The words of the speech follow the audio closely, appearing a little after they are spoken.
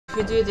If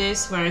we do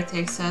this, where it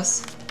takes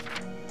us?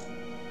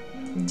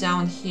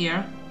 Down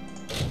here.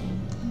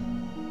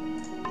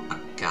 Oh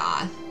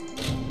god.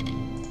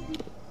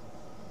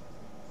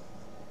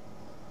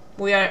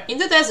 We are in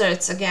the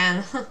deserts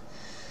again.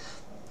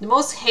 The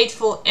most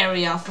hateful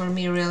area for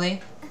me,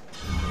 really.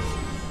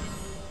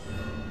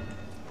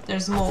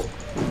 There's more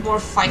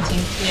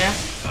fighting here.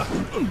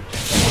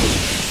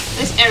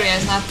 This area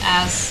is not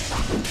as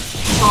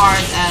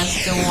hard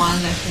as the one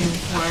that we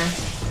were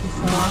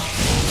before.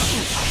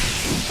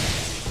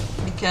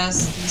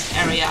 Because this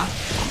area,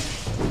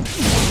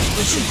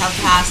 we should have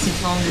passed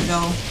it long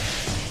ago.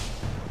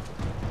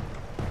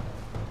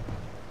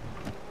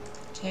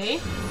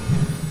 Okay.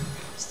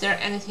 Is there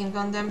anything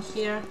on them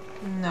here?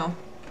 No.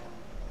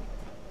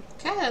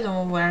 Okay, I don't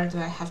know where do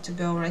I have to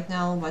go right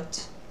now,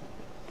 but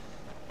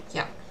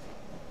yeah.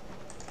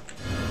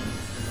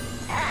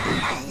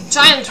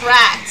 Giant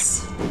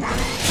rats!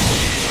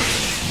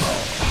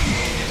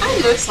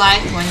 It looks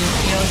like when you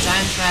kill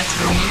giant rats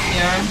from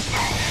here.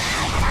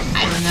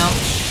 I don't know.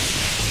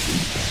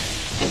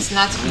 It's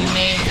not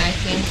humane, I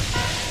think.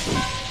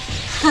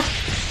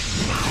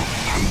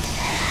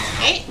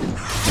 Okay.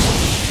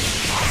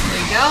 There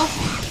we go.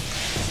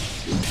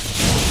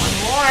 One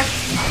more.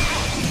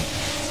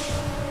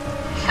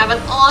 I have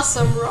an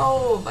awesome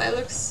robe. I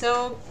look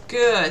so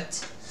good.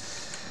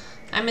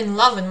 I'm in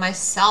love with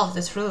myself.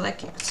 That's really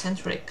like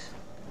eccentric.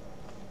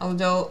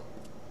 Although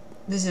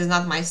this is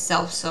not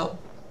myself, so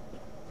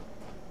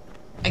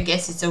I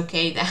guess it's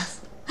okay then.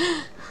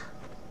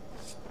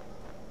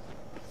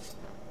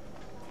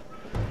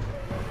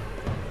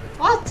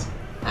 What?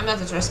 I'm not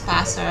a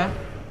trespasser,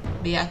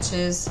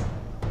 biatches.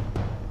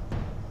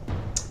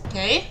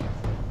 Okay.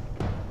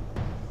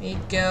 We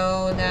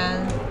go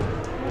then.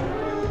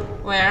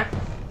 Where?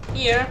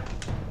 Here.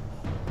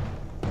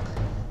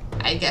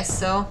 I guess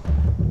so.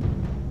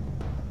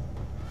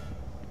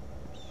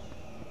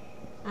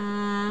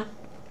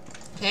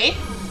 Okay.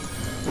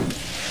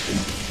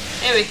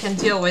 Maybe we can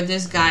deal with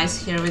these guys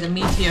here with a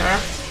meteor.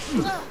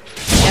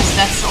 Yes,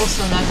 that's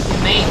also not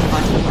humane,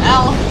 but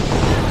well,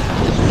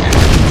 I don't care.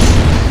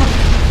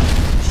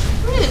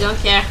 I really don't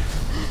care.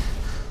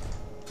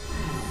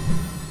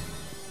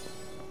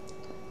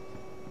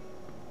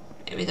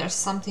 Maybe there's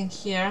something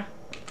here.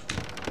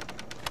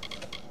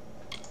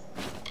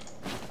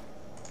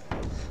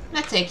 I'm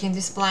not taking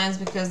these plants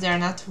because they're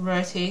not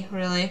worthy,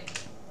 really.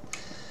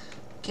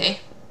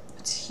 Okay,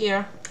 what's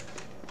here?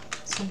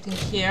 Something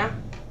here.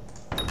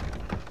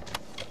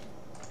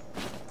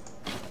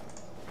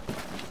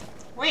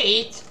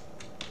 Wait!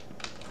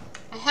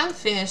 I haven't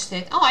finished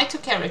it. Oh, I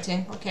took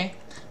everything. Okay,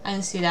 I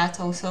didn't see that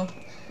also.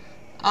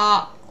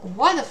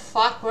 What the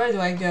fuck? Where do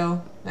I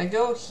go? Do I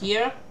go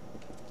here?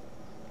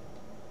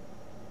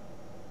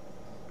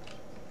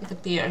 It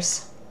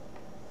appears.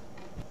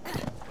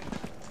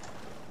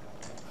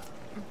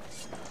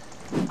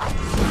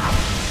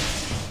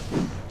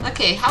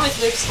 Okay, how it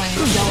looks when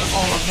you kill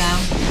all of them.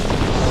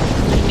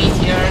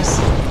 Meteors.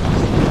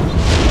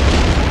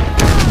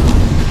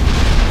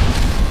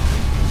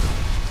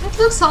 It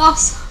looks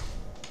awesome.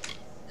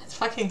 It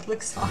fucking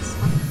looks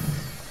awesome.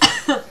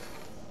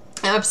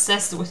 I'm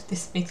obsessed with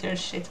this meteor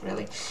shit,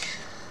 really.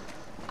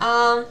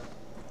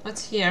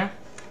 What's here?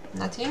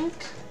 Nothing.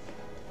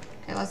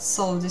 Okay, let's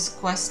solve this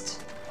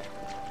quest.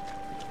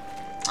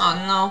 Oh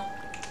no.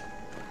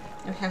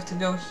 We have to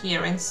go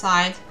here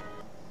inside.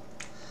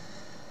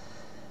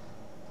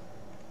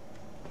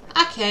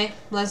 Okay,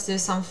 let's do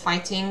some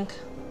fighting.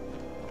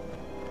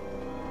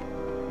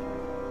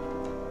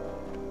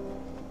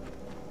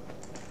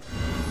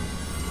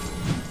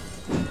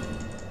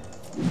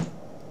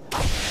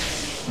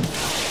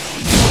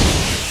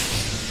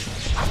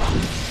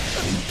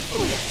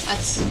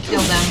 Let's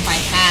kill them by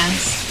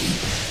hands.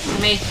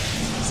 Make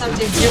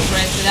something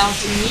different without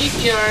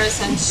meteors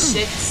and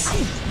shit.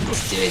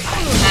 Just do it by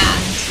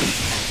hand.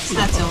 It's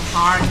not so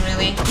hard,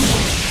 really.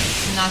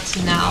 Not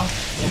now.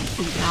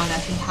 Now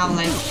that we have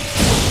like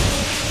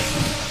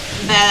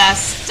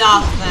badass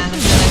stuff and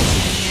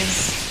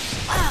abilities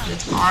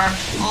that are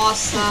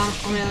awesome,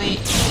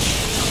 really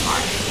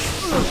hard.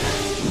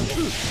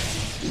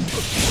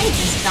 I hate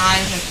these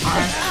guys that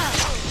are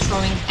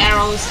throwing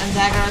arrows and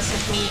daggers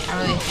at me. I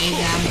really hate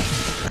them.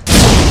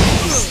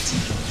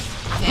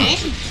 Okay.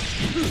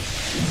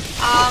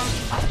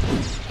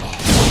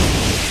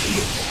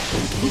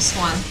 This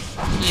one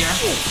here,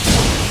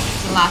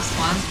 the last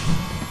one.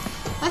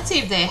 Let's see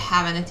if they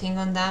have anything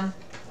on them.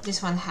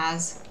 This one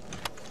has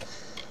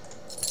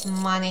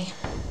money.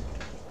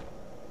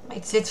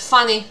 Makes it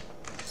funny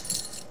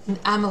in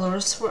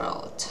Amalur's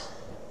world.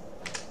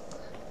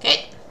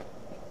 Okay,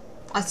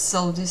 let's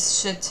solve this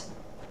shit.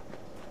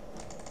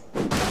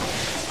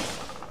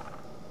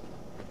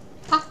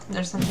 Ah,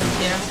 there's something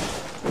here.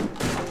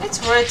 It's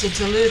worth it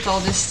to loot all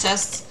these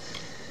chests.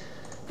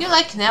 You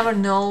like never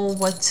know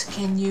what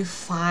can you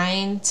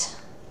find.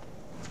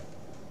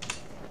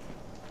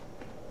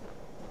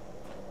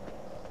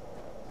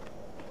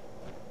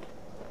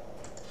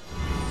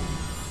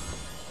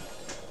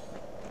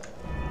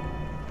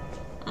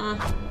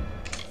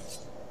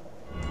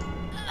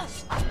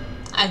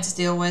 Let's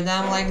deal with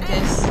them like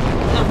this.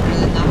 I'm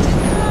really not in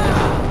the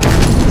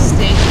mood.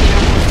 Stay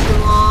here for too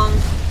long.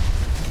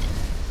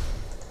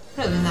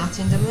 Really not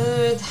in the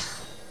mood.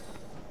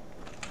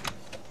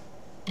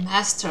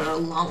 Master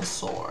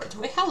longsword.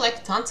 We have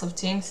like tons of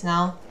things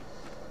now.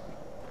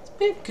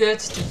 It'd be good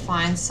to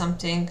find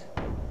something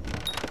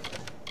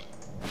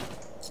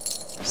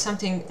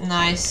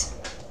nice.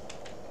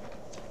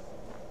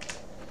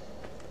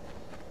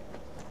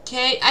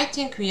 Okay, I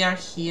think we are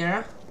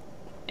here.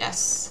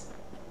 Yes,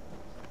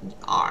 we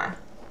are.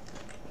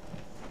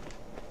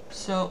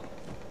 So,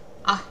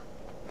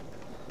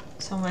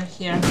 somewhere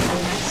here.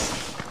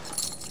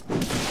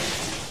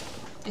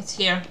 It's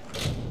here.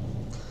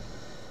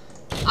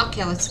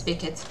 Okay, let's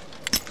pick it.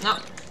 No.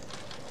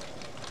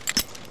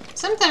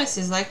 Sometimes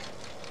it's like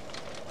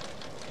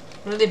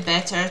really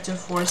better to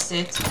force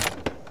it.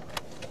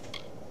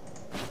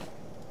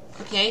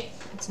 Okay,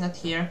 it's not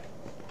here.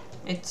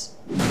 It's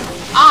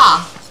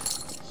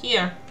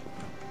here.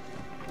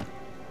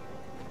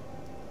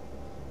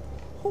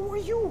 Who are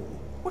you?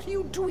 What are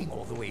you doing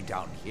all the way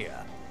down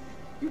here?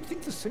 You'd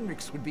think the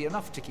Cynrics would be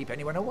enough to keep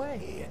anyone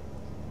away.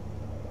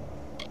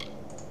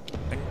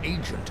 An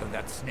agent of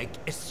that snake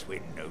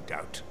Eswin, no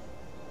doubt.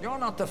 You're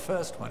not the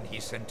first one he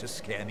sent to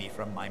scare me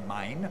from my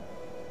mine.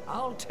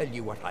 I'll tell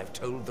you what I've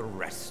told the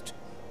rest.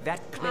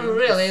 That claim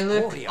really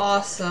look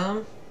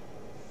awesome.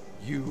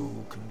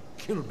 You can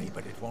kill me,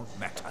 but it won't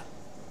matter.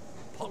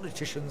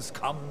 Politicians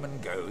come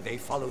and go, they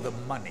follow the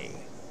money.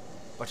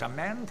 But a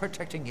man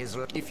protecting his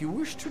life, if you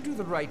wish to do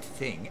the right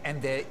thing,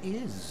 and there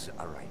is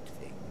a right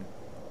thing,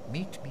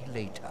 meet me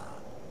later.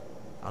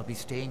 I'll be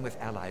staying with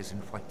allies in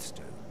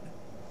Whitestone.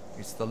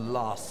 It's the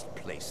last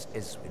place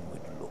Eswin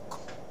would look.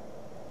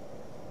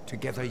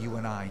 Together you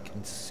and I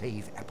can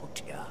save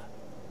Apotia.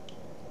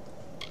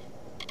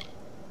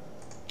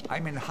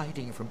 I'm in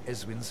hiding from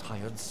Eswin's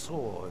hired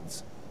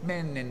swords,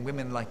 men and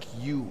women like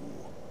you.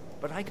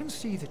 But I can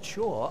see that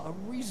you're a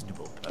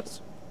reasonable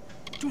person.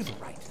 Do the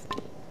right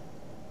thing.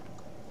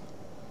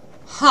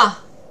 Huh.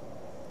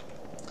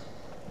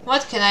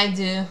 What can I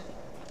do?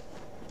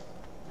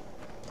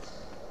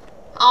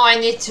 Oh, I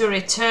need to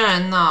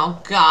return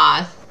now.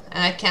 God.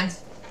 And I can't...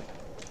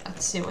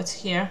 Let's see what's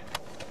here.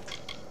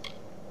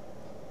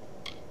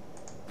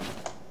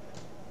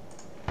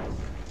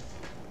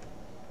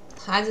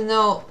 I don't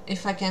know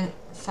if I can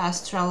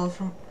fast travel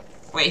from...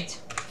 Wait.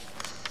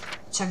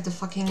 Check the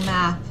fucking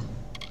map.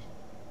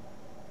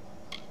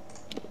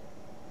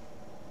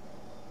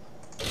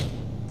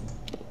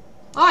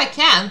 Oh, I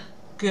can.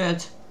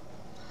 Good.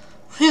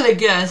 Really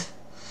good.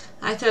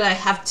 I thought I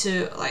have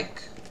to,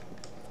 like...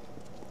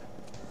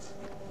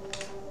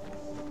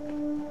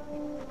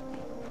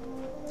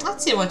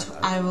 Let's see what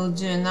I will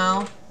do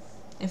now.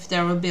 If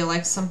there will be,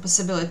 like, some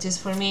possibilities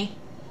for me.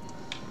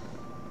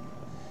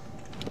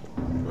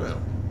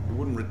 Well, you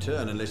wouldn't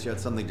return unless you had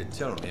something to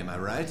tell me, am I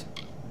right?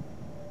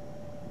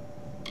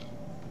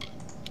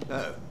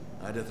 Oh,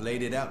 Ideth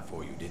laid it out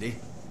for you, did he?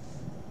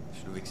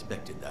 Should have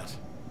expected that.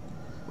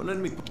 Well, let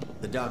me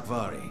put the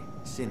Darkvari,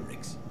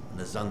 Cynrics, and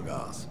the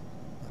Zungars.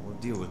 I will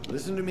deal with...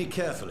 Listen to me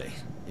carefully.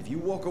 If you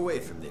walk away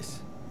from this,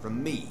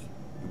 from me,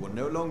 you will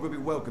no longer be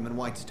welcome in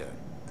Whitestone.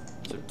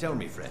 So tell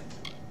me, friend,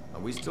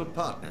 are we still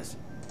partners?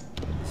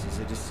 This is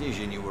a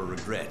decision you will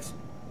regret.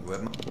 You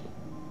have my...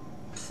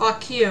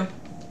 Fuck you.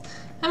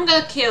 I'm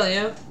gonna kill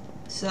you.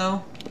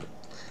 So...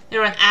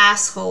 You're an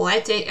asshole. I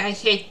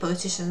hate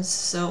politicians,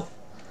 so...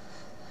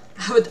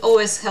 I would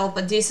always help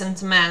a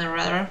decent man,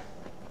 rather.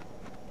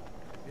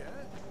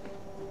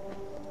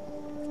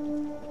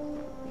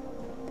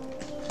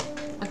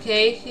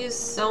 Okay, he's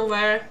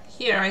somewhere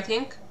here, I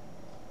think.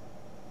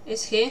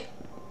 Is he?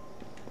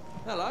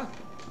 Hello.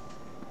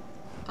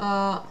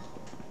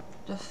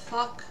 The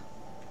fuck?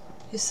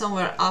 He's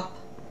somewhere up.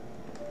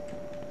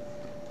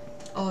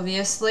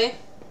 Obviously.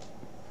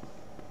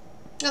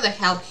 Gotta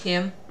help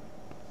him.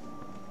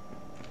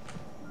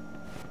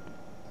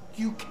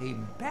 You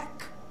came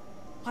back?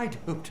 I'd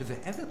hoped to the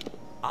heaven.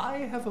 I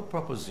have a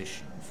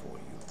proposition for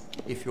you.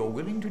 If you're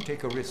willing to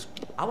take a risk,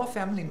 our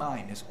family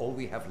mine is all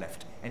we have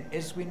left, and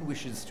Eswin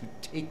wishes to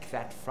take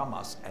that from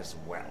us as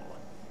well.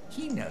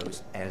 He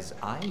knows, as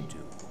I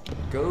do.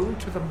 Go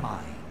to the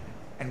mine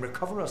and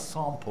recover a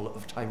sample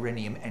of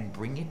Tyrenium and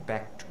bring it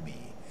back to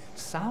me.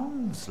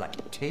 Sounds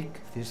like... Take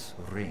this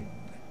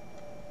ring.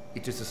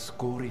 It is a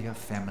Scoria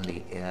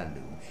family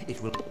heirloom.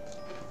 It will...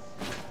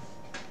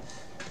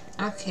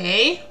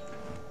 Okay.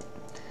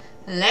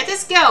 Let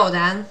us go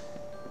then.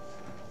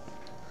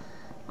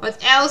 What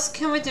else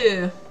can we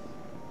do?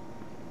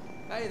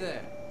 Hey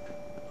there.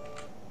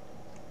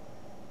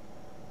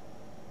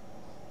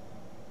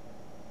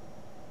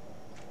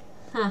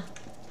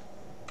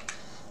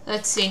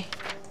 Let's see.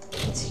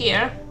 It's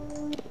here.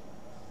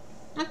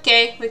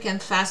 Okay, we can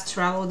fast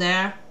travel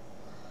there.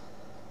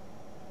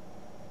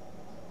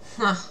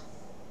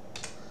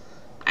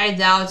 I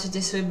doubt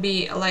this will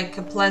be like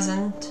a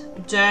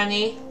pleasant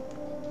journey.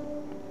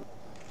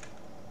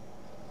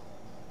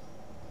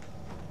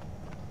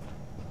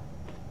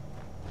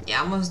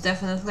 Yeah, most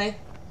definitely.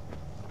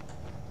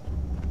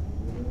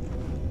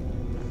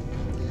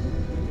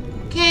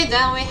 Okay,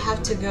 then we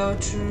have to go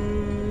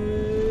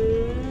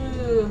through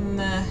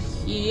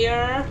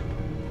here.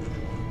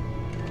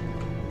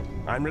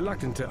 I'm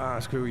reluctant to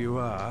ask who you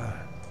are.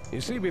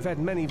 You see, we've had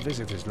many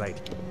visitors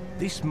lately.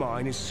 This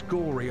mine is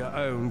Scoria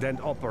owned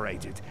and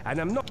operated, and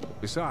I'm not...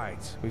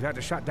 Besides, we've had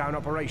to shut down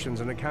operations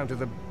on account of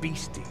the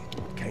beastie.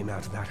 What came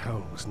out of that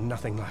hole was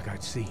nothing like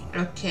I'd seen.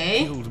 Okay.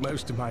 Killed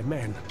most of my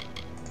men.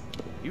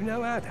 You know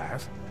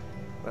Adath?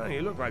 Well,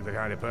 you look like the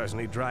kind of person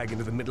he'd drag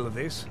into the middle of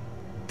this.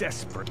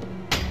 Desperate.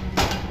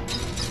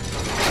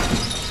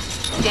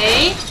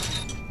 Okay.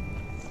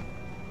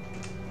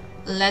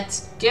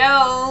 Let's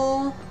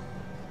go.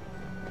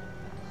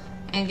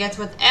 And get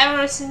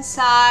whatever's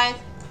inside.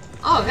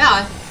 Oh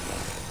god.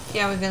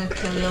 Yeah, we're gonna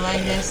kill you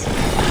like this.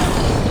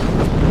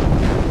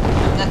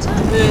 That's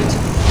good.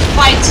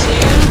 Fight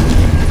you.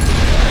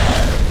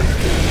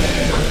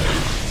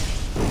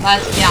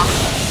 But yeah.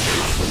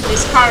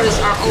 These cars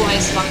are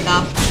always fucked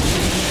up.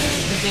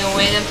 To deal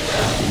with them.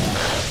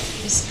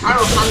 These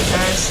Caro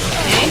hunters,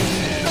 okay?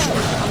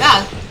 Oh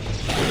god.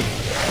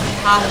 We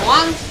have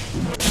one.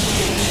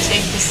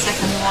 Take the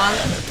second one.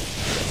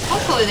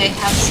 Hopefully they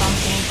have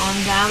something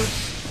on them.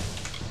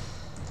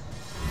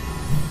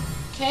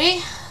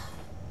 Okay.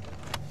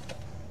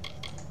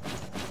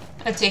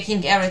 I'm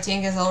taking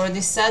everything as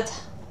already said.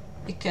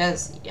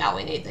 Because, yeah,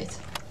 we need it.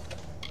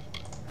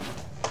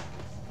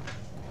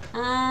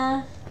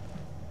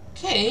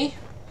 Okay.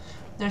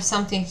 There's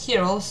something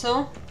here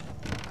also.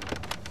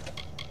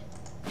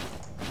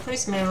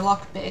 Prismarine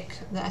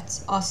lockpick.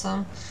 That's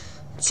awesome.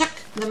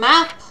 Check the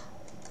map.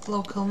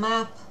 Local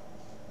map.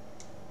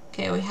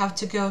 Okay, we have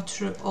to go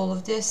through all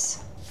of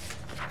this.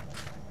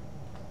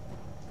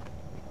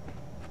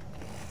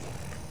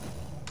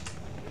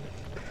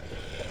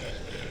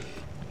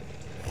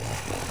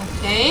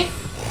 Okay.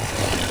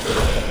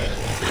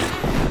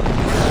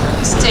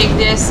 Let's take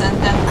this and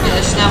then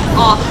finish them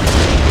off.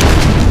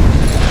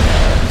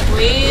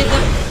 With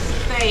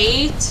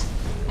fate,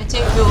 I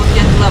think we will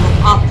get level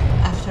up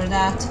after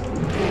that.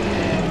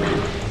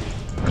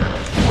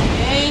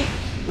 Okay.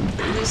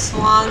 This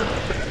one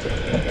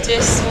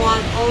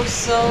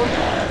also. I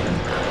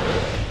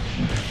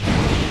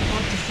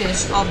want to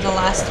finish off the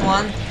last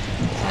one, so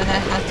I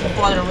don't have to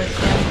bother with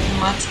him too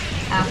much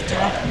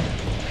after.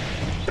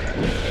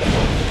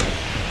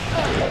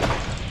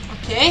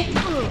 Okay,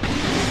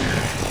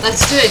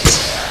 let's do it.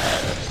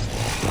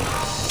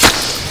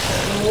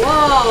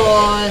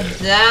 Whoa,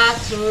 that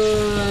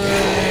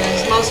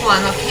was most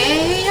one.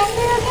 Okay.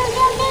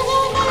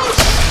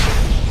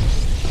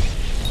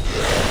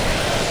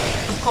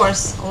 Of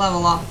course,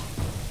 level up.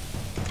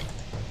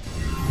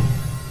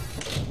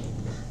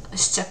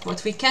 Let's check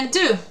what we can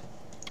do.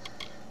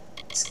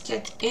 Let's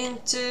get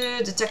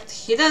into detect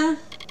hidden.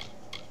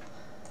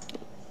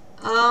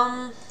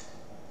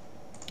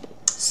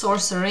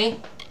 Sorcery.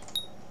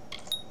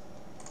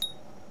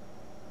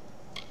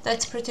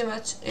 That's pretty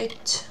much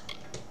it.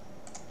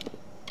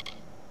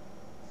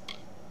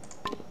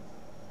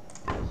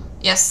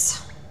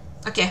 Yes.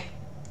 Okay.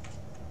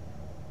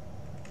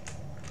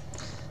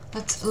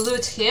 Let's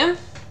loot him.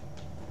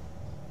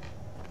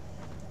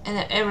 And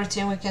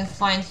everything we can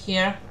find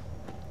here.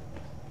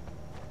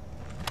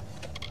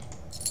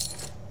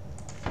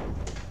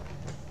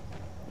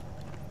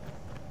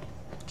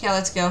 Okay,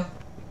 let's go.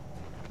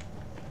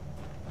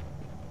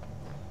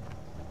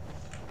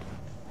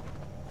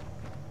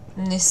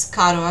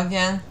 Niscaro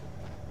again.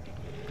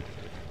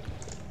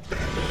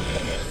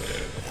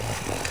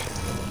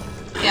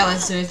 Yeah,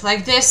 let's do it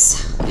like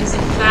this. Is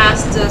the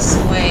fastest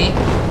way.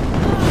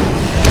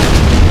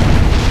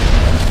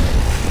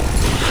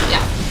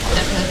 Yeah,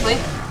 definitely.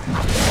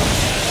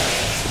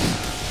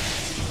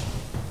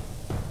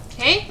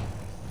 Okay.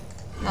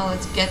 Now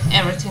let's get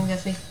everything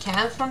that we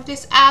can from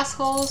these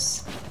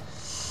assholes.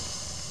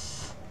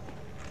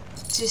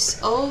 This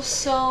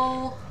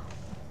also...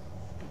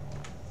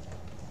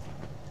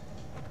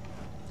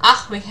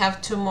 Ah, we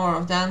have 2 more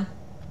of them.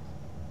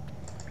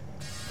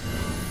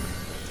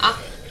 Ah.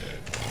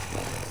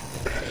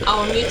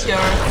 Our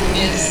meteor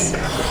is...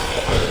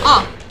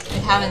 Oh, we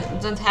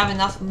don't have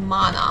enough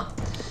mana.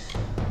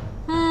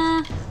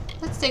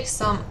 Let's take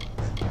some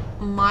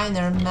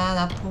minor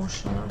mana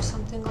potion or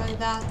something like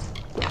that.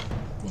 Yeah,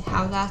 we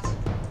have that.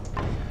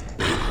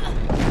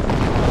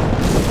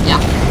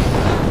 Yeah.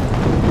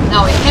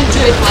 Now we can do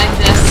it like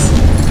this.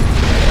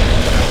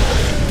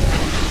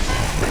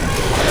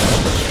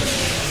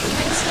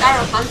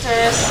 Scarrow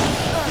Hunters,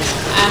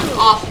 I'm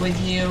off with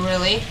you,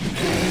 really.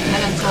 I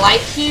don't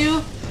like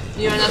you.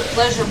 You're not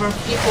pleasurable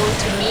people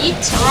to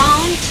meet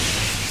around.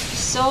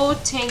 So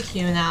thank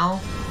you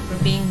now for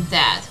being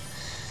dead.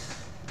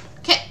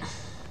 Okay.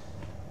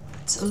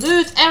 Let's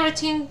loot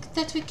everything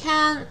that we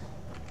can.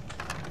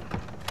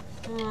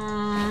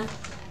 Gonna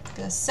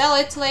sell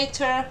it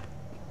later.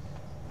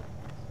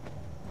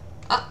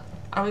 Ah,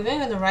 are we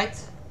going on the right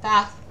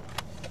path?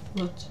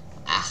 Loot.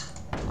 Ah,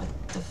 what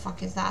the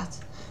fuck is that?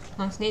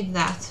 Don't need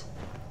that.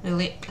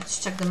 Really, let's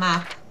check the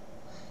map.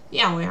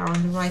 Yeah, we are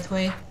on the right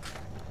way.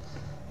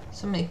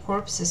 So many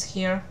corpses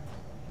here.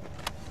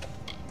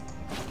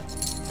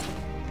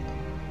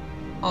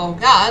 Oh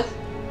god.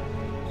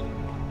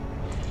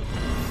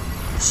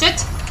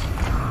 Shit.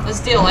 Let's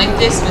deal like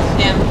this with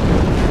him.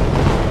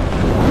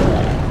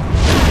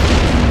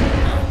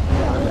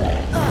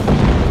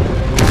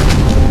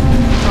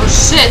 Oh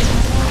shit.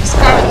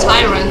 Discover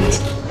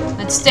Tyrant.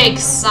 Let's take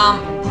some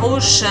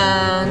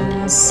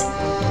potions.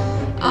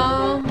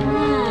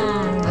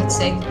 Let's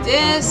take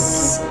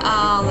this.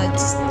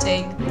 Let's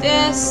take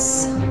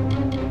this.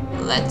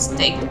 Let's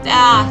take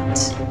that.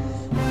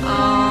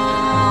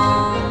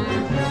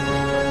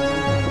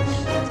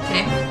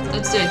 Okay,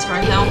 let's do it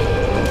right now.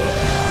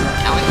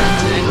 Yeah, we can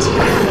do it.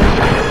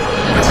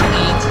 We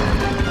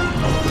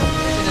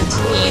don't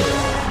need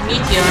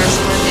meteors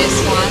for this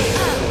one.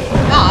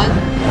 God,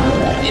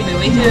 maybe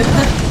we do.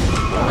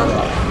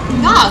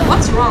 God,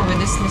 what's wrong with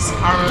this Miss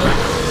Haru?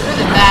 It's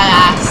really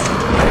badass.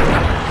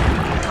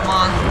 Come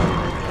on,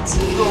 let's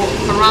go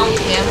around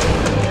him.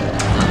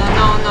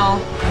 No.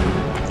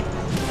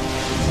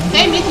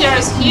 Okay, meteor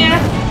is here,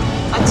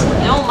 but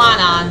no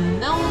mana.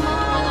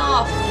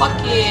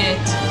 Fuck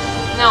it.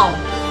 No,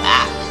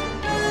 back.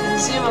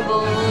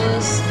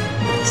 Consumables.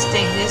 Let's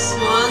take this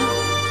one.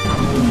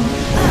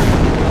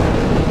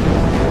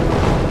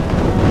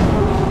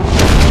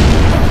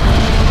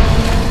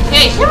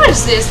 Okay, he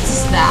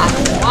resists that.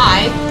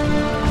 Why?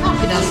 No,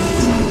 he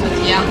doesn't. But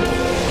yeah.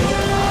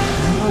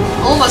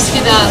 Almost he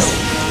does.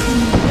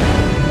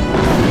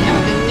 Yeah,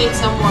 we're gonna need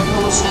some more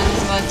potions,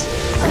 but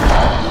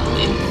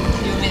in a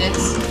few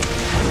minutes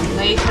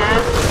later.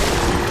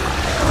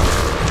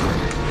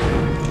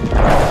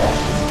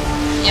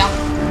 Yeah.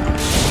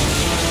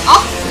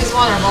 Oh, he's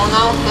vulnerable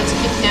now. Let's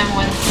hit him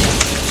when he's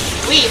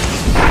weak.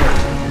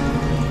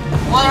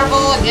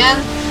 Vulnerable again.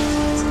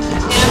 Let's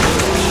hit him.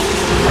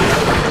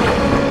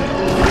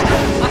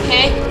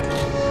 Okay.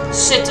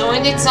 Shit, we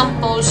need some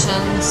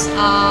potions.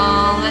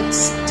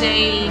 Let's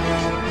take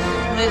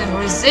Little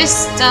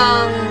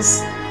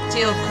Resistance,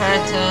 Steel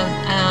Curtain,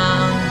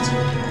 and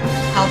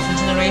Health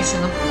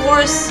Regeneration, of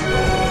course.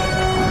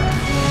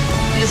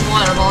 He's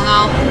vulnerable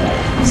now.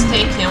 Let's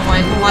take him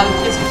while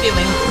he's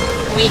feeling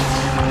weak.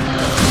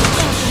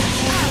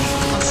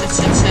 Oh shit.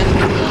 It's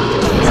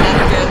not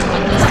good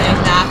when he's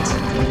doing that.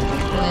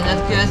 Really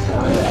not good.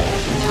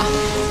 Yeah.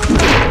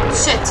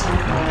 Shit.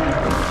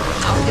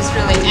 Now he's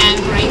really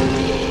angry.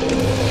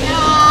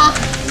 Yeah.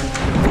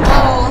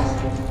 Oh.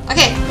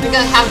 Okay, we're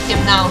gonna have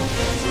him now.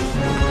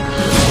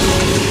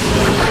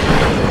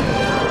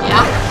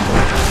 Yeah.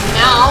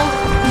 Now,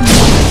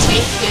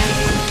 take him.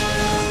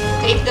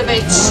 Take the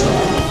bitch.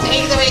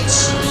 Take the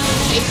bitch.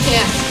 Take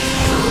him.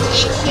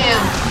 Take him.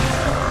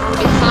 From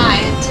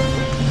behind.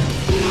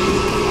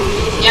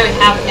 Yeah, we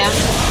have him.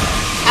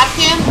 Have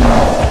him.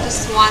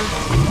 Just one.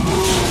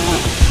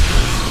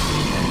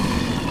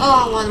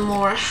 Oh, one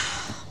more.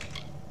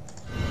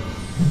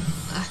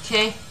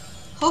 Okay.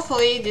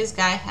 Hopefully this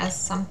guy has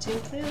something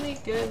really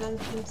good on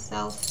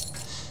himself.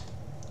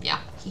 Yeah,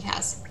 he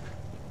has.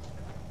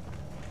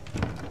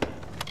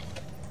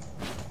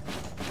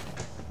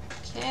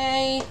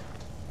 Okay.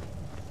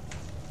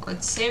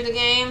 Let's save the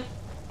game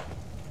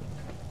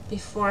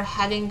before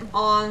heading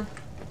on.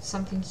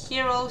 Something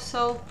here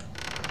also.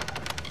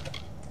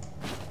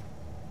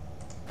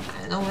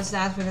 I don't know what's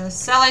that. We're gonna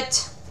sell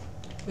it,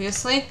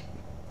 obviously.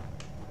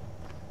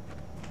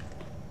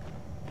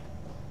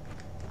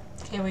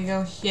 Okay, we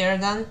go here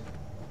then.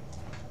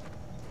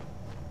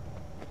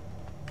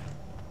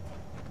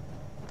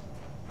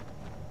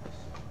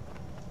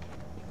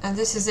 And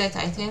this is it,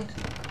 I think.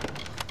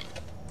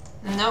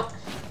 Nope.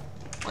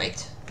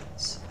 Wait.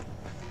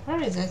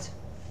 Where is it?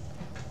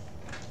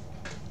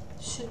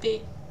 Should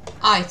be...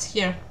 Ah, it's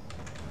here.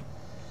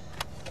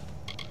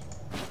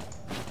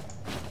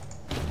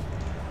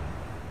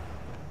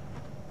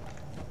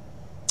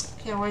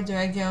 Okay, where do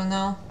I go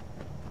now?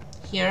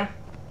 Here.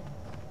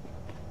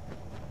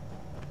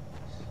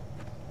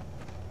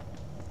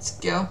 Let's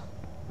go.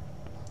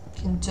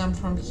 Can jump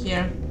from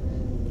here.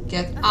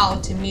 Get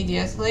out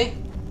immediately.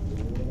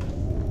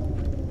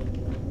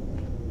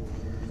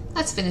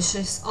 Let's finish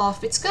this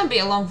off. It's gonna be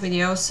a long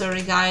video,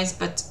 sorry guys,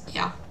 but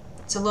yeah,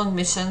 it's a long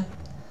mission.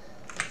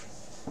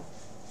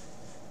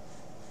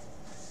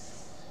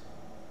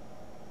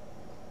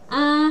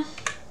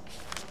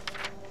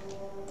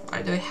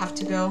 Where do we have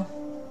to go?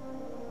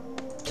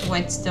 To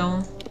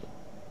Whitestone.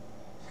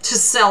 To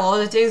sell all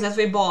the things that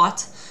we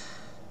bought.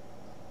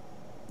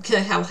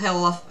 Gonna have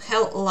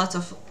hell a lot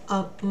of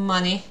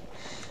money.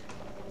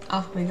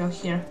 Oh, we go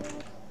here.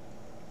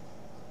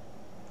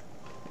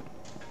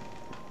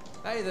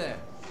 Hey there.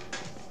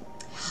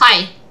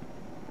 Hi.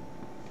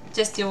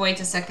 Just you wait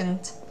a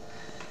second.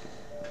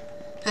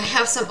 I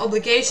have some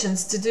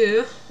obligations to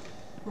do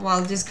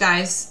while this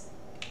guy's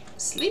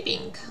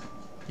sleeping.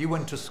 You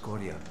went to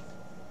Scoria.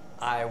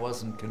 I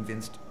wasn't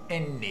convinced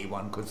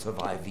anyone could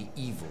survive the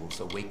evil's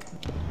awakening.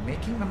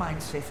 Making the mine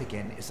safe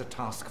again is a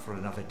task for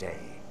another day.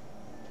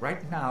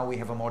 Right now we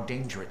have a more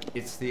dangerous...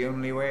 It's the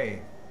only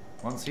way.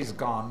 Once he's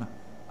gone,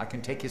 I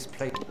can take his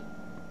place.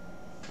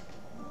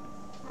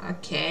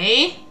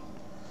 Okay.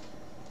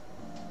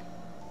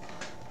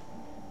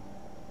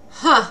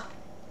 Huh.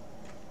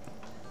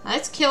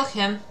 Let's kill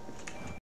him.